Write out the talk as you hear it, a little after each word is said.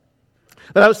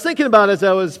But I was thinking about, as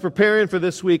I was preparing for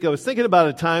this week, I was thinking about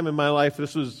a time in my life.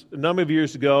 This was a number of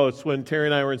years ago. It's when Terry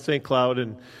and I were in St. Cloud,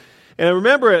 and I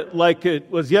remember it like it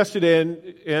was yesterday.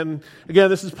 And again,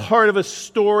 this is part of a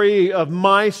story of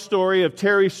my story, of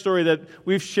Terry's story that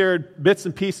we've shared bits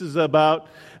and pieces about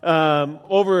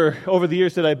over the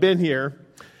years that I've been here.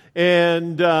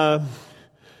 And are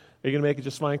you going to make it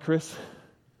just fine, Chris?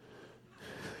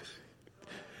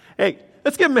 Hey,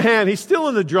 let's give him a hand. He's still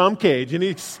in the drum cage, and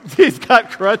he's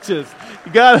got crutches.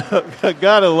 You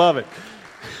gotta love it.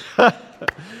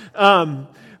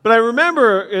 But I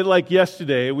remember it like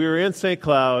yesterday. We were in St.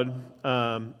 Cloud.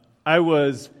 I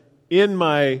was in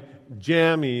my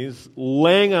jammies,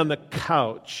 laying on the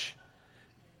couch.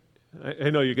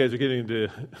 I know you guys are getting into...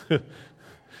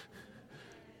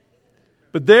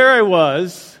 But there I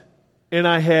was, and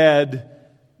I had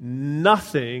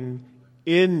nothing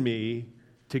in me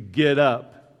to get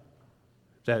up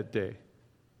that day.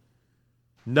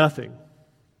 Nothing.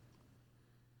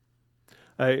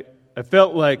 I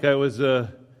felt like I was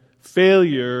a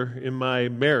failure in my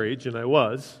marriage, and I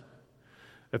was.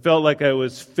 I felt like I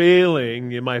was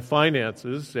failing in my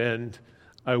finances, and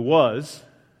I was.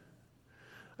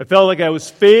 I felt like I was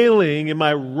failing in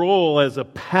my role as a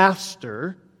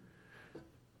pastor,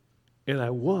 and I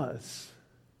was.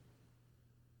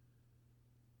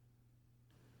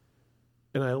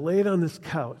 And I laid on this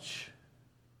couch,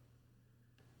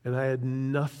 and I had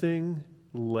nothing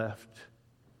left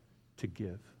to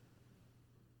give.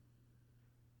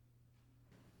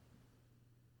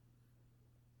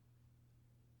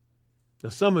 Now,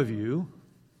 some of you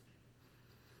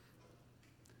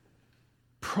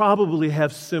probably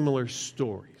have similar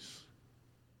stories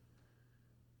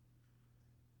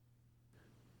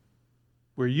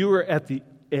where you were at the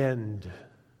end.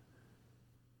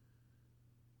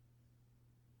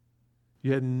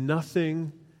 You had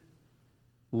nothing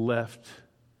left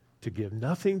to give,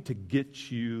 nothing to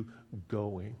get you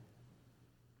going.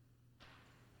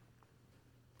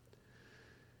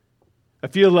 I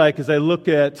feel like as I look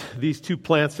at these two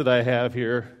plants that I have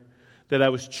here, that I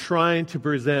was trying to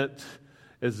present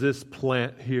as this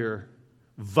plant here,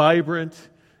 vibrant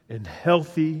and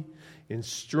healthy and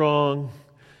strong,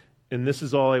 and this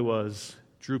is all I was,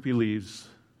 droopy leaves.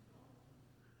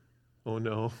 Oh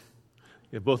no.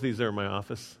 Yeah, both of these are in my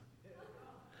office.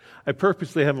 I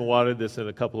purposely haven't watered this in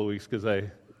a couple of weeks because I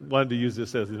wanted to use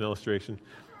this as an illustration.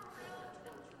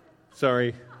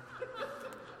 Sorry.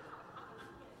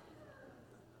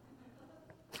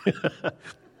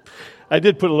 I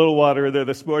did put a little water in there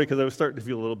this morning because I was starting to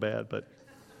feel a little bad, but...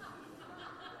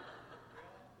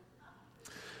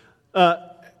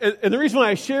 And the reason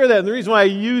why I share that, and the reason why I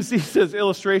use these as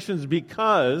illustrations, is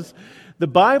because the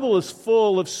Bible is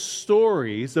full of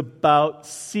stories about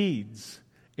seeds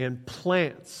and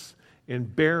plants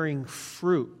and bearing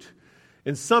fruit.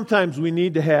 And sometimes we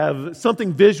need to have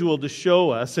something visual to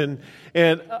show us. And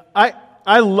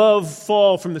I love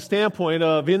fall from the standpoint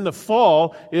of, in the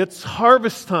fall, it's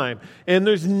harvest time. And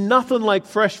there's nothing like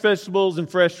fresh vegetables and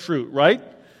fresh fruit, right?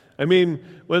 I mean,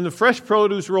 when the fresh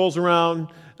produce rolls around,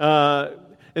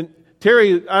 and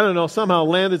Terry, I don't know, somehow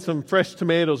landed some fresh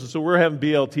tomatoes, and so we're having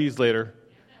BLTs later.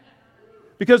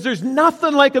 Because there's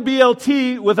nothing like a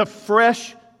BLT with a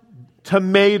fresh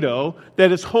tomato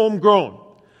that is homegrown.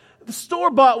 The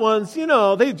store-bought ones,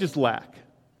 they just lack.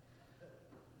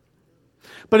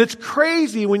 But it's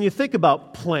crazy when you think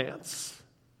about plants,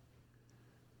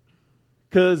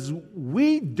 because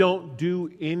we don't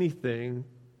do anything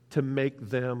to make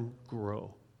them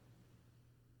grow.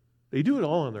 They do it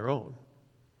all on their own.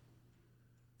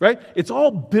 Right? It's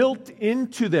all built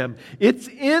into them. It's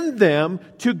in them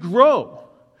to grow.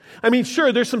 I mean,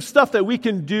 sure, there's some stuff that we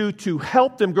can do to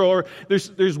help them grow. Or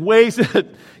there's ways that,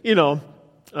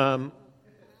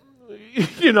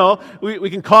 we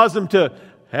can cause them to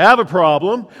have a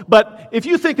problem. But if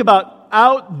you think about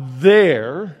out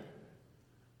there,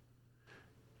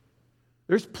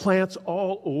 there's plants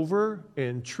all over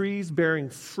and trees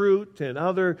bearing fruit and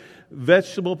other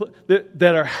vegetable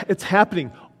that are, it's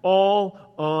happening all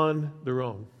on their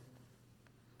own.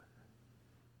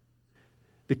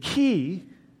 The key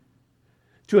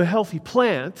to a healthy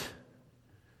plant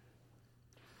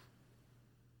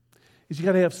is you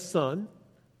got to have sun,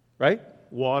 right?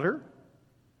 Water,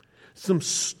 some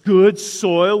good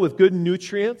soil with good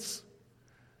nutrients.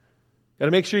 Got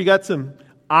to make sure you got some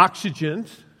oxygen.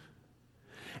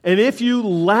 And if you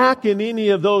lack in any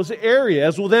of those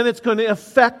areas, well, then it's going to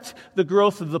affect the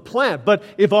growth of the plant. But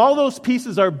if all those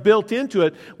pieces are built into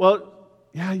it, well,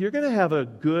 yeah, you're going to have a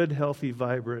good, healthy,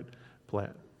 vibrant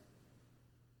plant.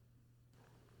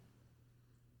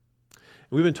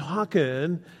 We've been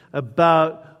talking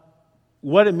about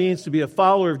what it means to be a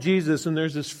follower of Jesus. And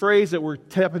there's this phrase that we're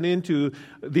tapping into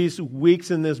these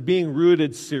weeks in this Being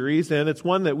Rooted series, and it's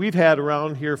one that we've had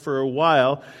around here for a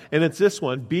while, and it's this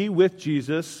one: be with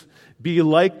Jesus, be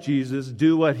like Jesus,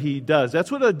 do what He does.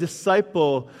 That's what a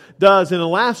disciple does. And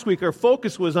last week our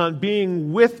focus was on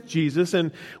being with Jesus,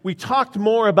 and we talked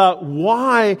more about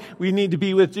why we need to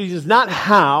be with Jesus, not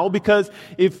how, because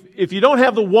if you don't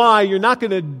have the why, you're not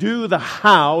going to do the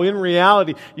how. In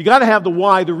reality, you got to have the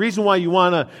why, the reason why you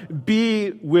want to be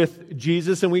with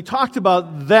Jesus, and we talked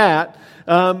about that.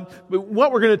 But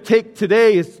what we're going to take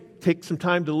today is take some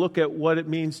time to look at what it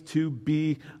means to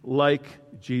be like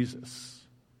Jesus.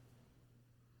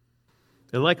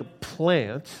 And like a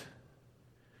plant,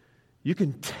 you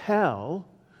can tell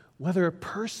whether a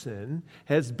person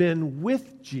has been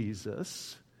with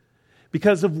Jesus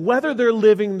because of whether they're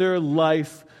living their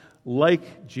life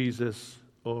like Jesus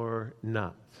or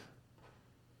not.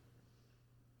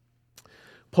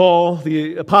 Paul,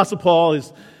 the Apostle Paul,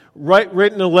 is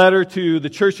written a letter to the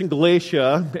church in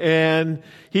Galatia, and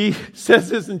he says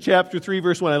this in chapter 3,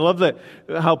 verse 1. I love that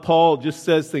how Paul just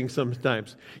says things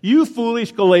sometimes. You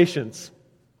foolish Galatians,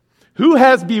 who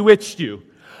has bewitched you?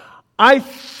 I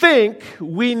think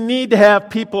we need to have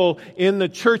people in the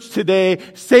church today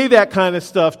say that kind of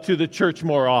stuff to the church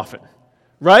more often.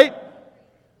 Right?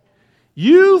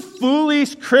 You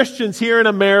foolish Christians here in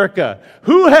America,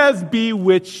 who has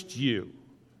bewitched you?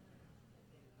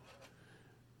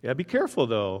 Yeah, be careful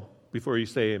though before you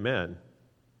say amen.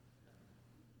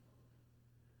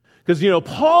 Because,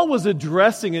 Paul was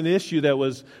addressing an issue that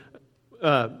was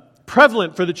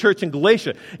prevalent for the church in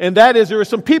Galatia. And that is, there were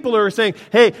some people who were saying,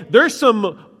 hey, there's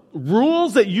some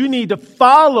rules that you need to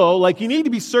follow, like you need to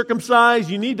be circumcised,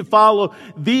 you need to follow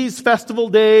these festival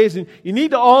days, and you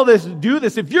need to do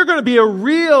this if you're going to be a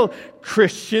real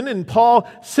Christian. And Paul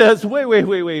says,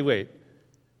 wait.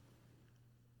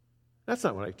 That's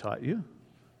not what I taught you.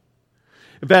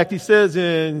 In fact, he says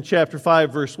in chapter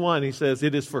 5, verse 1, he says,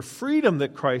 it is for freedom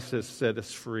that Christ has set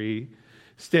us free.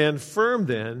 Stand firm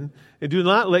then, and do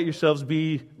not let yourselves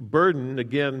be burdened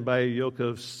again by a yoke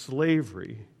of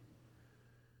slavery.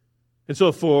 And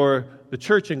so for the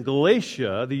church in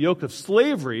Galatia, the yoke of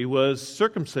slavery was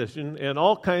circumcision and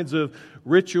all kinds of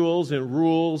rituals and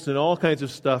rules and all kinds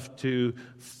of stuff to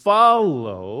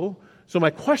follow. So my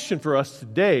question for us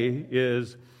today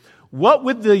is, what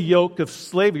would the yoke of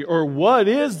slavery, or what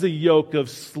is the yoke of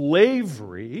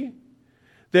slavery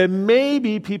that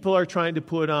maybe people are trying to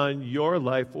put on your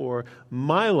life or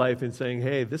my life and saying,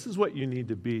 hey, this is what you need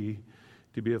to be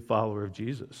a follower of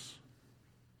Jesus?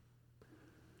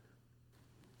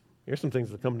 Here's some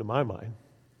things that come to my mind.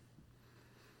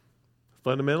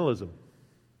 Fundamentalism.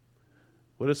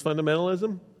 What is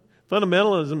fundamentalism?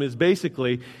 Fundamentalism is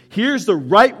basically, here's the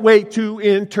right way to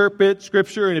interpret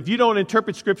Scripture, and if you don't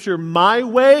interpret Scripture my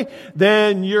way,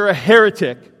 then you're a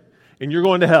heretic, and you're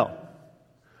going to hell.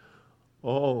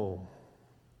 Oh.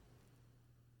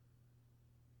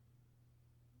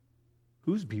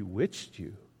 Who's bewitched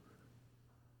you?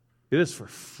 It is for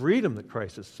freedom that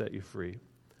Christ has set you free.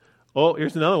 Oh,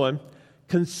 here's another one.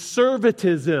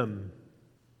 Conservatism.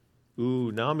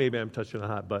 Ooh, now maybe I'm touching a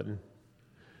hot button.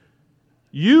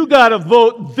 You got to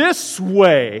vote this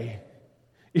way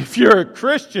if you're a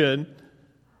Christian.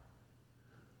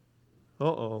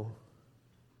 Uh-oh.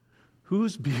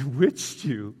 Who's bewitched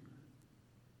you?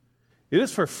 It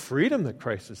is for freedom that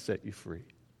Christ has set you free.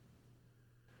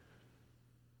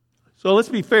 So let's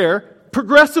be fair.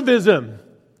 Progressivism.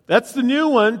 That's the new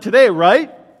one today, right?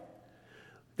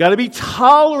 Got to be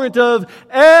tolerant of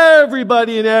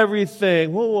everybody and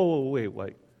everything. Whoa,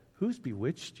 wait. Who's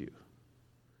bewitched you?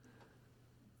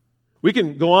 We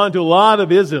can go on to a lot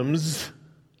of isms.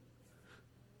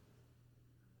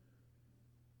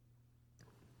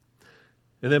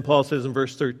 And then Paul says in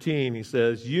verse 13, he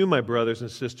says, you, my brothers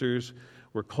and sisters,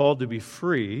 were called to be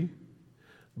free,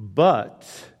 but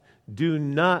do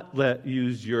not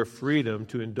use your freedom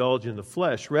to indulge in the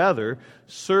flesh. Rather,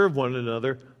 serve one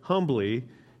another humbly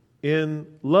in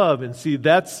love. And see,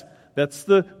 that's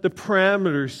the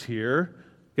parameters here.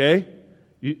 Okay?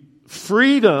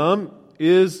 Freedom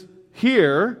is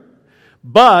here,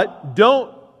 but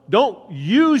don't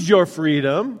use your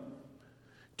freedom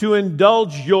to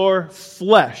indulge your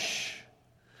flesh.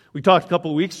 We talked a couple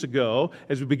of weeks ago,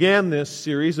 as we began this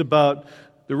series, about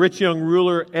the rich young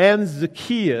ruler and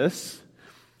Zacchaeus.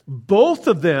 Both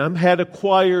of them had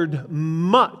acquired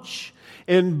much,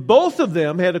 and both of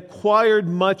them had acquired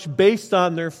much based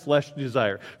on their flesh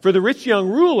desire. For the rich young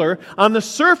ruler, on the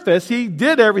surface, he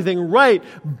did everything right,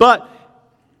 but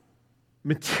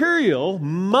material,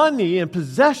 money, and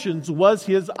possessions was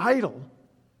his idol.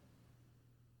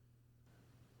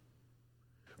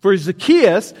 For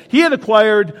Zacchaeus, he had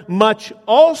acquired much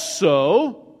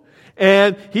also,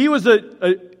 and he's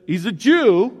a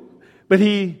Jew, but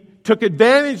he took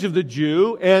advantage of the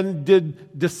Jew and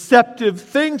did deceptive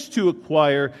things to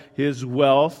acquire his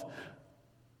wealth.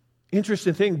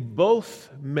 Interesting thing, both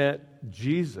met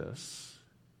Jesus.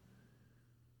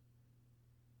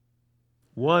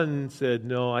 One said,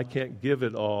 "No, I can't give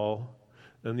it all."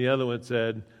 And the other one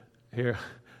said, "Here,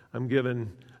 I'm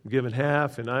giving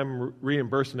half, and I'm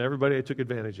reimbursing everybody I took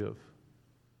advantage of."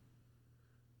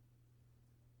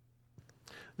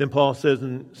 Then Paul says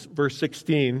in verse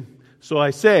 16, "So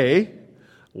I say,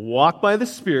 walk by the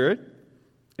Spirit,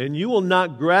 and you will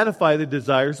not gratify the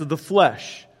desires of the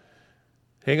flesh."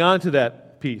 Hang on to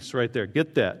that piece right there.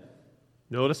 Get that.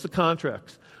 Notice the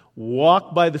contrast.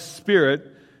 Walk by the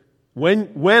Spirit.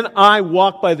 When I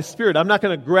walk by the Spirit, I'm not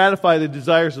going to gratify the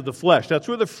desires of the flesh. That's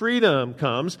where the freedom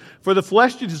comes. For the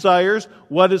flesh desires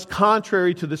what is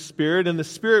contrary to the Spirit, and the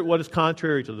Spirit what is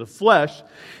contrary to the flesh.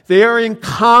 They are in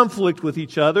conflict with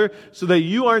each other, so that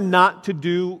you are not to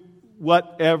do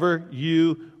whatever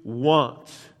you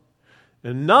want.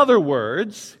 In other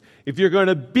words, if you're going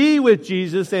to be with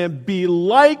Jesus and be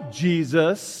like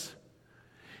Jesus,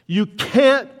 you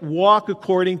can't walk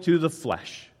according to the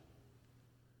flesh.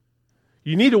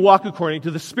 You need to walk according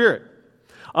to the Spirit.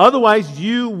 Otherwise,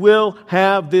 you will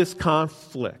have this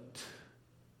conflict.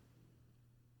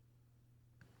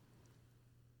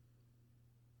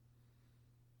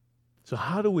 So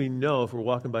how do we know if we're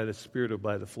walking by the Spirit or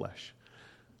by the flesh?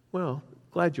 Well,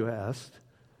 glad you asked.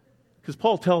 Because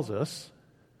Paul tells us,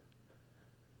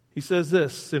 he says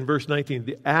this in verse 19,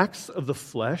 "The acts of the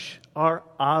flesh are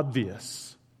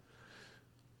obvious.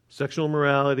 Sexual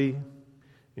immorality,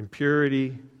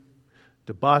 impurity,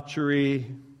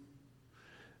 debauchery."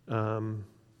 That's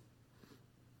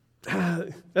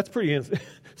pretty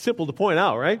simple to point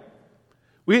out, right?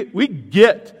 We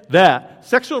get that.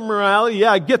 Sexual immorality,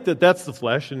 yeah, I get that that's the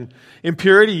flesh. And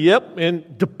impurity, yep.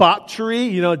 And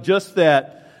debauchery, just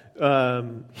that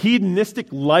hedonistic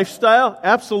lifestyle,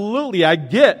 absolutely, I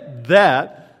get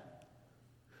that.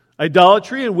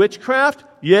 Idolatry and witchcraft,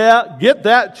 yeah, get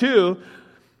that too.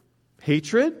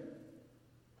 Hatred?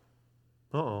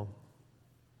 Uh-oh.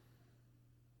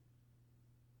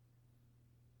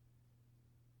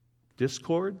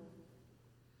 Discord?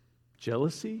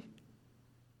 Jealousy?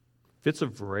 Fits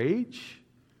of rage?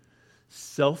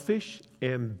 Selfish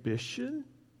ambition?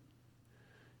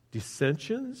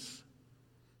 Dissensions?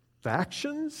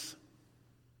 Factions?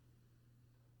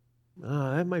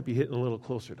 That might be hitting a little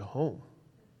closer to home.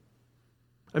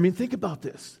 I mean, think about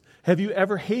this. Have you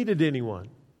ever hated anyone?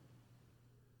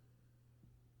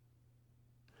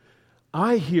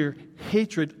 I hear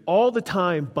hatred all the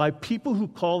time by people who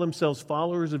call themselves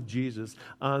followers of Jesus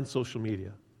on social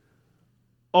media.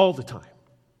 All the time.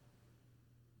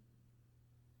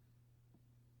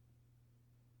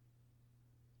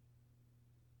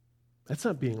 That's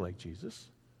not being like Jesus.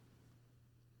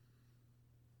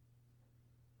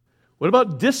 What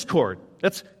about discord?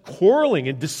 That's quarreling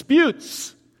and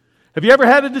disputes. Have you ever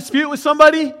had a dispute with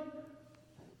somebody?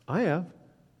 I have.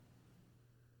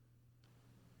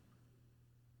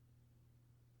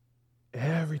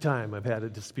 Every time I've had a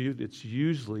dispute, it's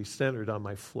usually centered on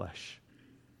my flesh.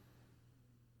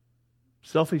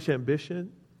 Selfish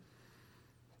ambition.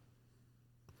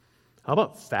 How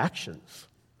about factions?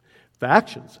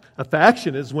 Factions. A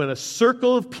faction is when a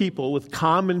circle of people with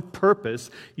common purpose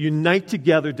unite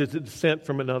together to dissent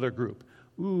from another group.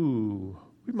 Ooh,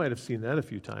 we might have seen that a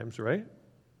few times, right?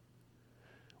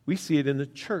 We see it in the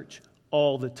church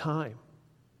all the time.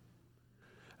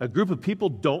 A group of people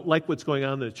don't like what's going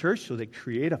on in the church, so they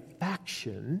create a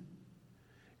faction,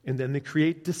 and then they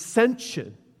create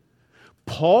dissension.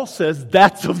 Paul says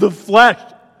that's of the flesh.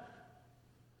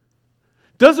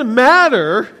 Doesn't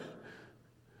matter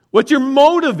what your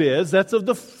motive is, that's of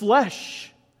the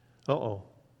flesh. Uh-oh.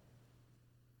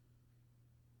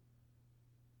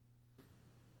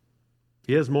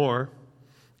 He has more.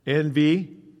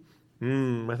 Envy.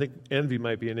 I think envy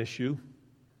might be an issue.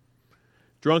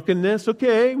 Drunkenness,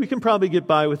 okay, we can probably get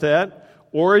by with that.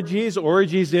 Orgies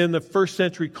in the first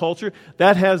century culture,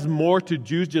 that has more to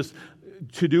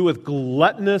do with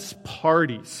gluttonous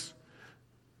parties.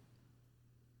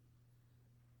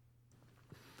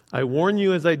 I warn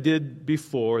you, as I did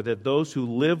before, that those who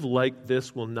live like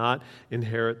this will not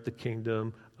inherit the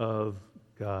kingdom of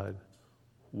God.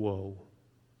 Whoa.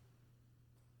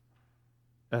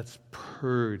 That's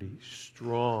pretty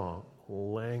strong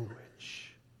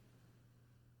language.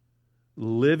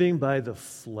 Living by the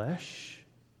flesh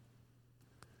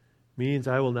means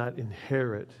I will not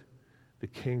inherit the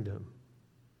kingdom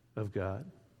of God.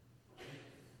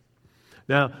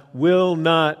 Now, will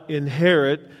not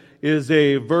inherit is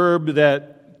a verb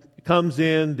that comes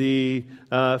in the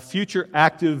future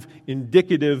active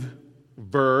indicative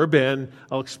verb, and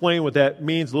I'll explain what that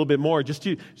means a little bit more. Just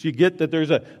so you get that there's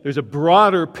a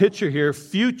broader picture here.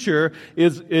 Future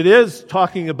is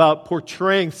talking about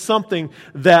portraying something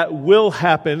that will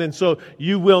happen, and so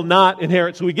you will not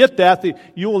inherit. So we get that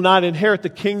you will not inherit the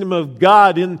kingdom of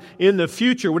God in the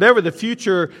future, whatever the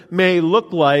future may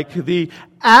look like. The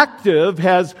active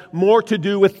has more to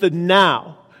do with the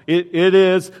now. It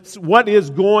is what is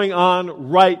going on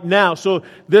right now. So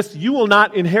this, you will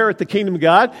not inherit the kingdom of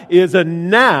God, is a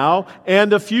now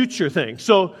and a future thing.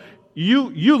 So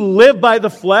you live by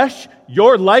the flesh.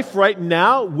 Your life right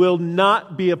now will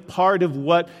not be a part of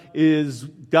what is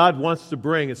God wants to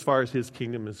bring as far as His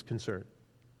kingdom is concerned.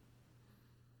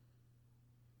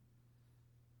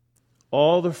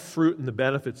 All the fruit and the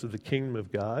benefits of the kingdom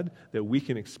of God that we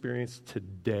can experience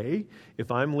today,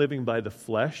 if I'm living by the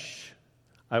flesh,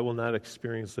 I will not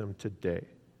experience them today.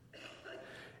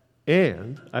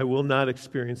 And I will not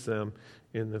experience them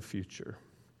in the future.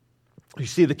 You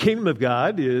see, the kingdom of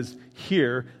God is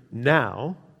here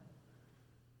now.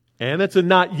 And it's a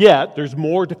not yet. There's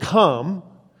more to come.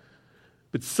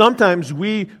 But sometimes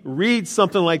we read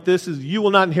something like this as you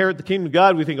will not inherit the kingdom of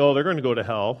God. We think, oh, they're going to go to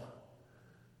hell.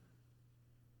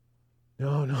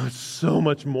 No, it's so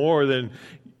much more than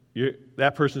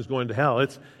that person's going to hell.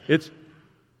 It's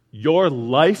your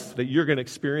life that you're going to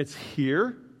experience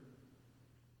here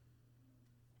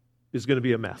is going to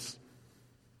be a mess.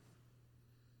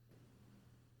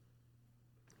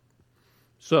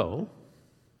 So,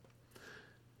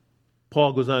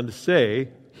 Paul goes on to say,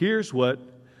 here's what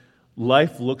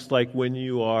life looks like when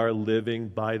you are living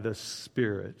by the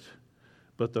Spirit.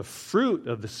 But the fruit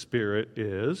of the Spirit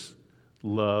is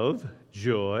love,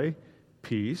 joy,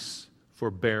 peace,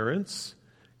 forbearance,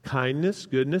 kindness,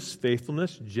 goodness,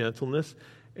 faithfulness, gentleness,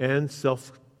 and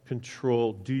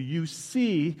self-control. Do you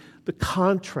see the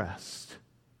contrast?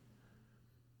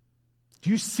 Do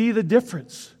you see the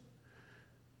difference?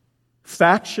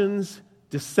 Factions,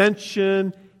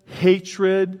 dissension,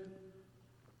 hatred,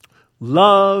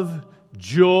 love,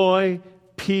 joy,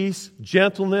 peace,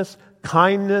 gentleness,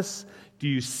 kindness. Do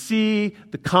you see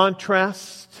the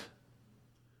contrast?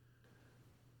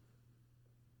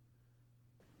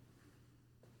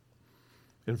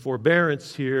 And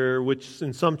forbearance here, which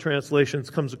in some translations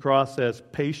comes across as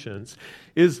patience,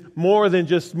 is more than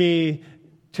just me,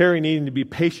 Terry, needing to be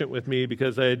patient with me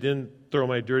because I didn't throw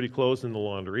my dirty clothes in the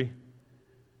laundry.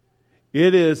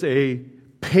 It is a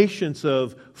patience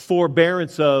of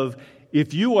forbearance of,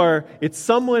 it's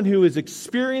someone who is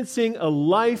experiencing a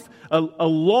life, a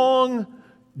long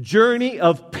journey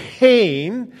of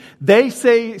pain. They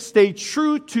say, stay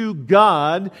true to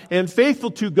God and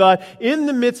faithful to God in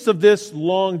the midst of this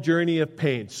long journey of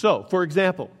pain. So, for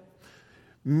example,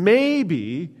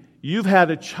 maybe you've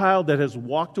had a child that has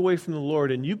walked away from the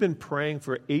Lord and you've been praying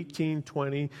for 18,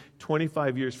 20,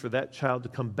 25 years for that child to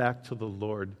come back to the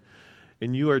Lord.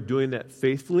 And you are doing that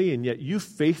faithfully, and yet you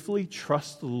faithfully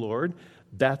trust the Lord.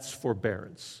 That's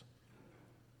forbearance.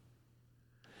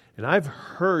 And I've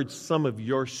heard some of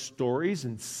your stories,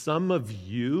 and some of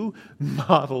you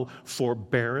model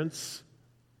forbearance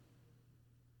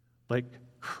like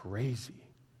crazy.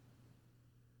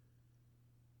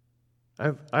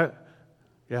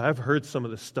 I've heard some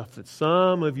of the stuff that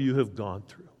some of you have gone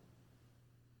through.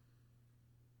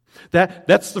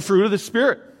 That's the fruit of the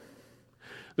Spirit.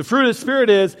 The fruit of the Spirit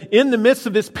is, in the midst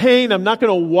of this pain, I'm not going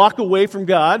to walk away from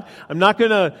God. I'm not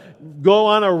going to go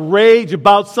on a rage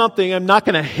about something. I'm not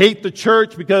going to hate the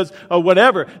church because of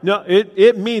whatever. No,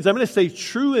 it means I'm going to stay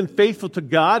true and faithful to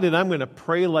God, and I'm going to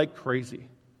pray like crazy.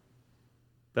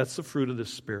 That's the fruit of the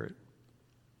Spirit.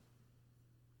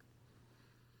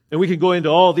 And we can go into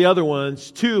all the other ones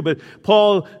too, but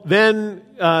Paul then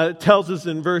tells us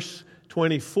in verse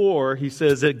 24, he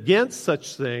says, against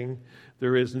such thing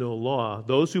there is no law.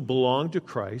 Those who belong to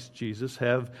Christ Jesus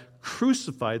have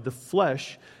crucified the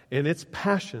flesh and its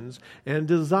passions and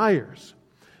desires.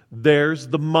 There's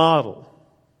the model.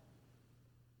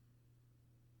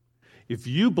 If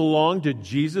you belong to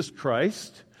Jesus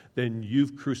Christ, then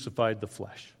you've crucified the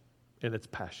flesh and its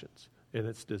passions and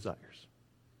its desires.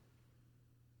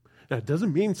 Now, it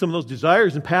doesn't mean some of those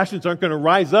desires and passions aren't going to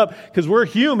rise up because we're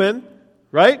human,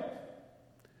 right?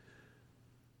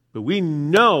 But we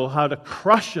know how to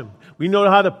crush them. We know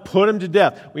how to put them to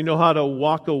death. We know how to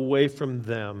walk away from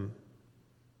them.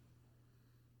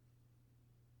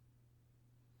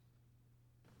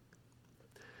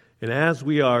 And as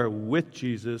we are with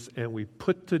Jesus and we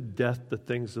put to death the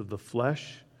things of the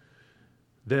flesh,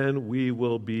 then we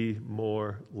will be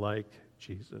more like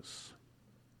Jesus.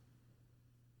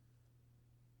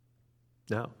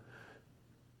 Now,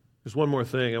 there's one more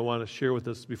thing I want to share with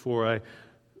us before I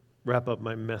wrap up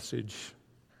my message.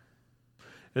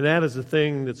 And that is the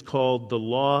thing that's called the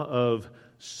law of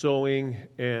sowing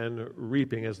and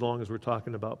reaping, as long as we're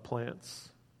talking about plants.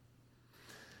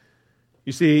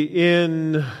 You see,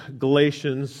 in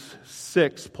Galatians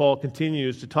 6, Paul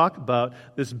continues to talk about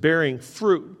this bearing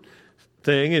fruit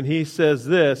thing, and he says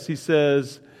this, he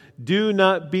says, "Do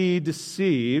not be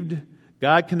deceived.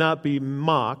 God cannot be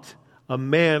mocked. A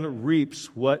man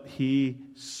reaps what he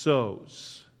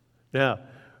sows." Now,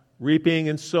 reaping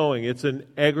and sowing, it's in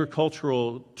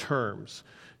agricultural terms.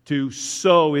 To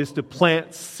sow is to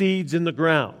plant seeds in the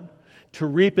ground. To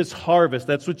reap is harvest.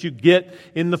 That's what you get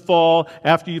in the fall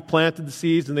after you've planted the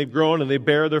seeds and they've grown and they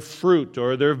bear their fruit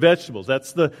or their vegetables.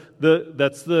 That's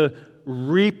the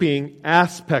reaping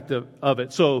aspect of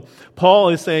it. So Paul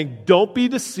is saying, don't be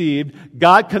deceived.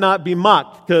 God cannot be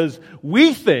mocked, because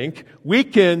we think we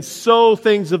can sow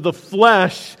things of the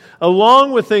flesh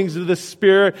along with things of the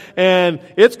Spirit, and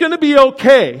it's going to be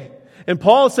okay. And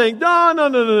Paul is saying,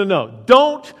 no.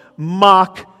 Don't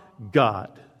mock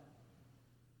God.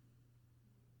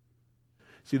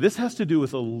 See, this has to do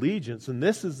with allegiance, and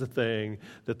this is the thing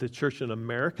that the church in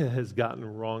America has gotten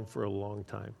wrong for a long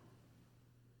time.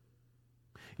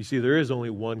 You see, there is only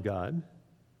one God,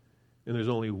 and there's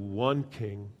only one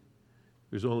King,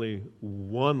 there's only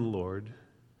one Lord,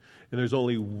 and there's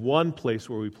only one place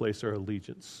where we place our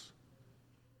allegiance.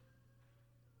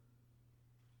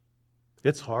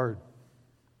 It's hard,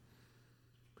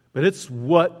 but it's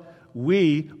what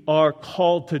we are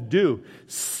called to do.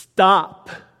 Stop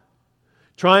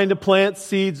trying to plant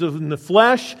seeds in the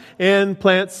flesh and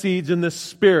plant seeds in the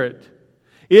Spirit.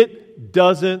 It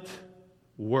doesn't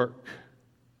work.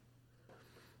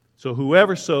 So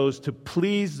whoever sows to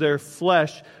please their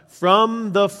flesh,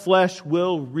 from the flesh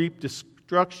will reap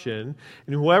destruction.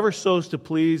 And whoever sows to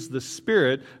please the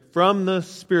Spirit, from the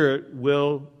Spirit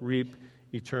will reap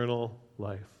eternal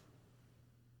life.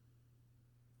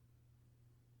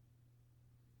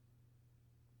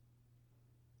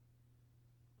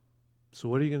 So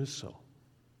what are you going to sow?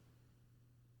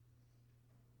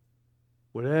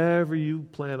 Whatever you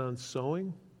plan on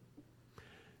sowing,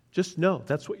 just know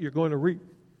that's what you're going to reap.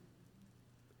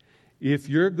 If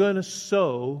you're going to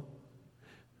sow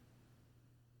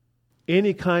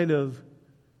any kind of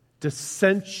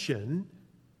dissension,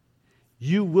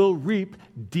 you will reap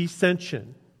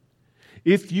dissension.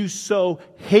 If you sow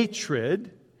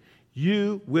hatred,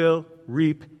 you will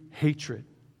reap hatred.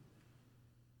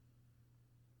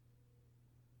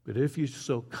 But if you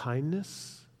sow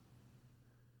kindness,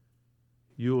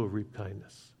 you will reap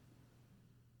kindness.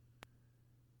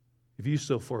 If you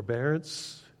sow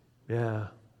forbearance,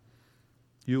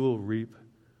 you will reap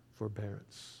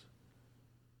forbearance.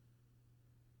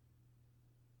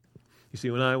 You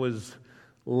see, when I was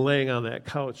laying on that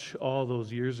couch all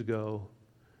those years ago,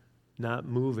 not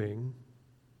moving,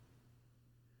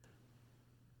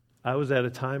 I was at a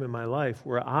time in my life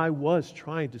where I was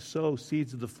trying to sow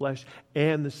seeds of the flesh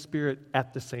and the Spirit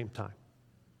at the same time.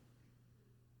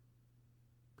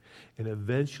 And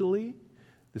eventually,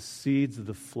 the seeds of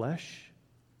the flesh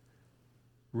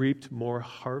reaped more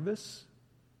harvest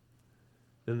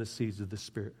than the seeds of the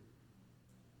Spirit.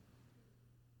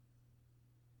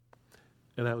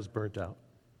 And I was burnt out.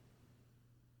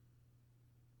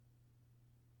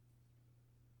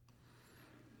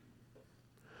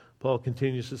 Paul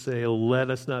continues to say,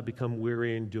 let us not become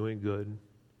weary in doing good,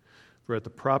 for at the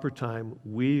proper time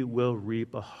we will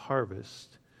reap a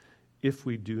harvest if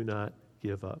we do not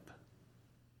give up.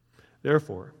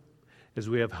 Therefore, as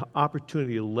we have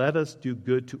opportunity, let us do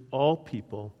good to all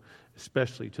people,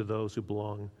 especially to those who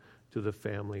belong to the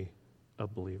family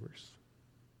of believers.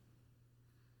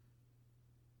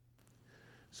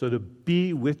 So to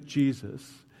be with Jesus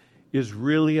is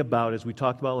really about, as we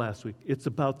talked about last week, it's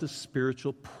about the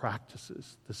spiritual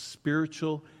practices, the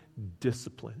spiritual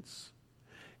disciplines.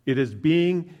 It is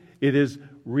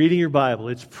reading your Bible,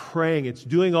 it's praying, it's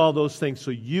doing all those things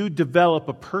so you develop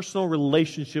a personal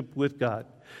relationship with God.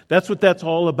 That's what that's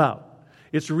all about.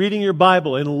 It's reading your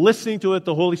Bible and listening to what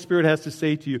the Holy Spirit has to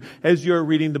say to you as you're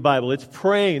reading the Bible. It's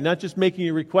praying, not just making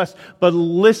a request, but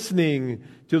listening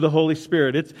to the Holy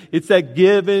Spirit. It's that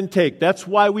give and take. That's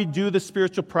why we do the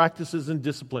spiritual practices and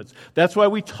disciplines. That's why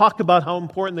we talk about how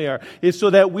important they are. It's so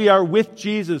that we are with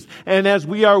Jesus. And as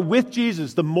we are with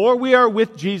Jesus, the more we are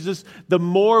with Jesus, the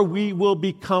more we will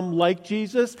become like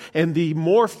Jesus, and the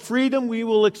more freedom we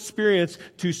will experience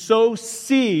to sow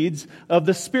seeds of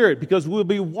the Spirit, because we'll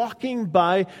be walking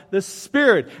by the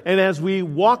Spirit. And as we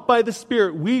walk by the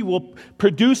Spirit, we will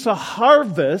produce a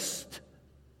harvest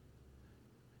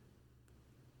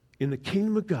in the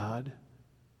kingdom of God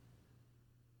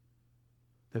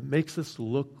that makes us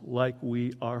look like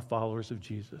we are followers of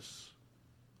Jesus.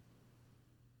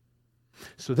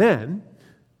 So then,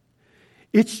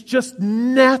 it's just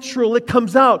natural. It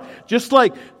comes out. Just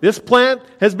like this plant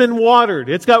has been watered.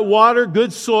 It's got water,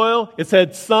 good soil. It's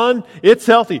had sun. It's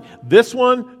healthy. This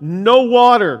one, no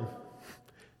water.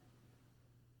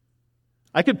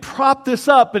 I could prop this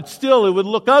up, but still it would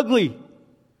look ugly.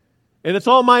 And it's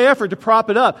all my effort to prop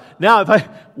it up. Now,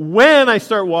 when I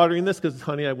start watering this, because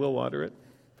honey, I will water it.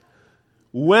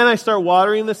 When I start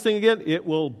watering this thing again, it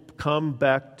will come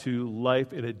back to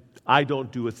life, and I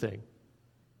don't do a thing.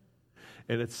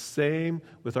 And it's same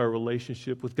with our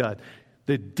relationship with God.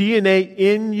 The DNA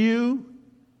in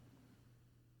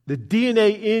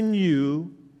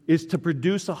you is to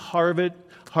produce a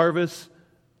harvest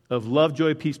of love,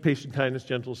 joy, peace, patience, kindness,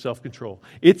 gentleness, self-control.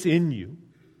 It's in you.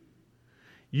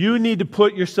 You need to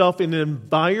put yourself in an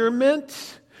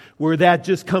environment where that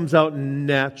just comes out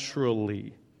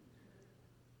naturally.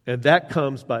 And that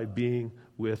comes by being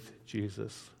with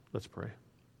Jesus. Let's pray.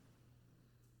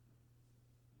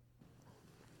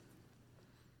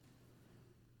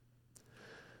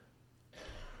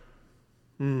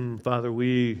 Father,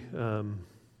 we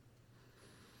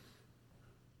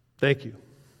thank you.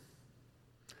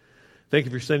 Thank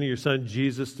you for sending your Son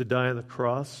Jesus to die on the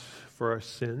cross for our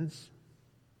sins.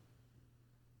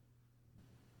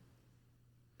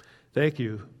 Thank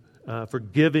you for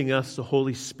giving us the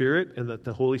Holy Spirit, and that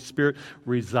the Holy Spirit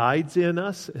resides in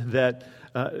us, and that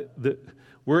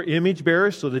we're image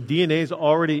bearers, so the DNA is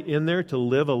already in there to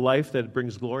live a life that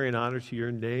brings glory and honor to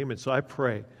your name. And so I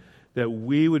pray that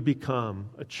we would become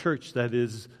a church that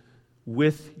is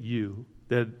with you,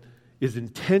 that is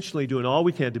intentionally doing all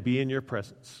we can to be in your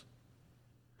presence.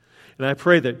 And I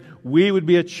pray that we would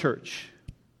be a church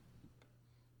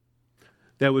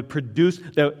that would produce,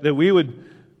 that we would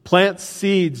plant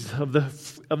seeds of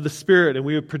the Spirit, and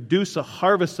we would produce a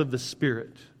harvest of the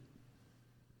Spirit,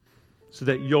 so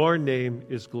that your name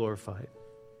is glorified.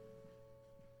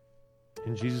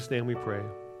 In Jesus' name we pray.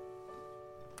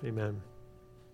 Amen.